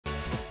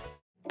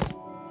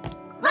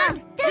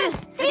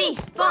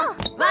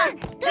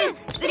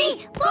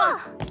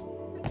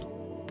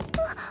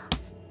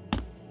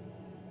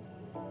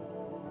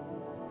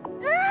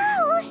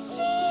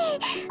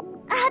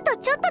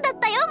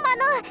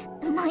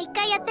う一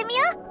回やってみ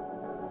よ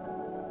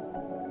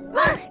う。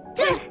ワン、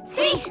ツー、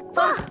スリー、フォー。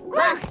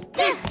ワン、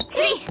ツー、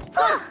スリー、フ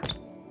ォー。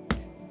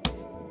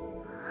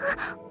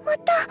ま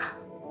た。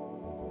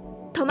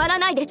止まら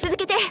ないで続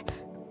けて。二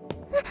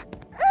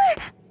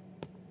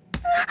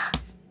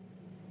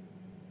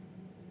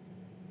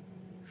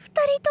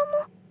人とも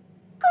ご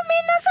め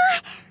んなさ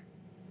い。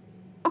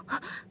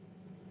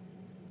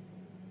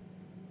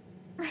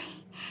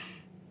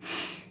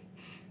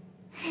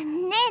ねえ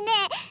ね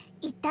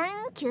え、一旦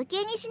休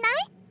憩にしない？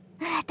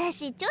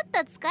私ちょっと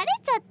疲れ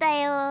ちゃった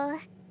よ。あり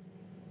が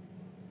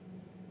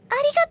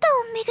と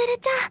う、めぐる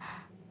ちゃん。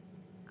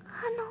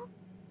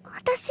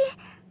私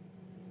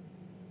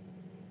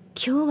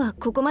今日は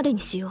ここまでに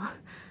しよう。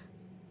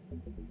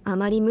あ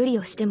まり無理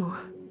をしても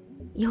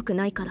良く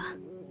ないから。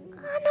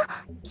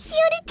ひ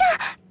よりちゃ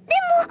ん、で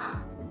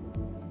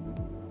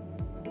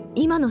も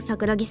今の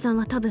桜木さん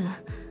は多分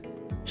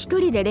一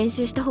人で練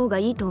習した方が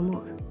いいと思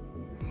う。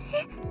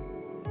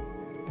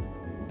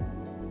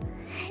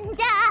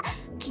じゃあ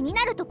気に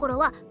なるところ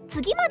は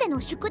次までの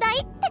宿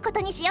題ってこと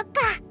にしよっ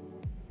か。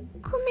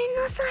ごめん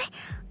なさい、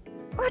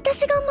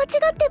私が間違っ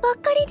てばっ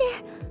かりで。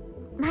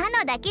マ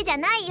ノだけじゃ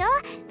ないよ、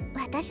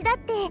私だっ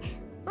て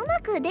うま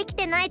くでき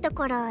てないと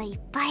ころいっ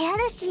ぱいあ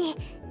るし。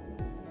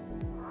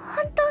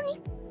本当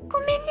にご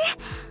めんね。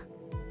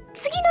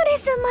次のレッ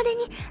スンまで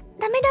に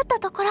ダメだった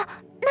ところ直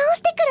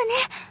してくるね。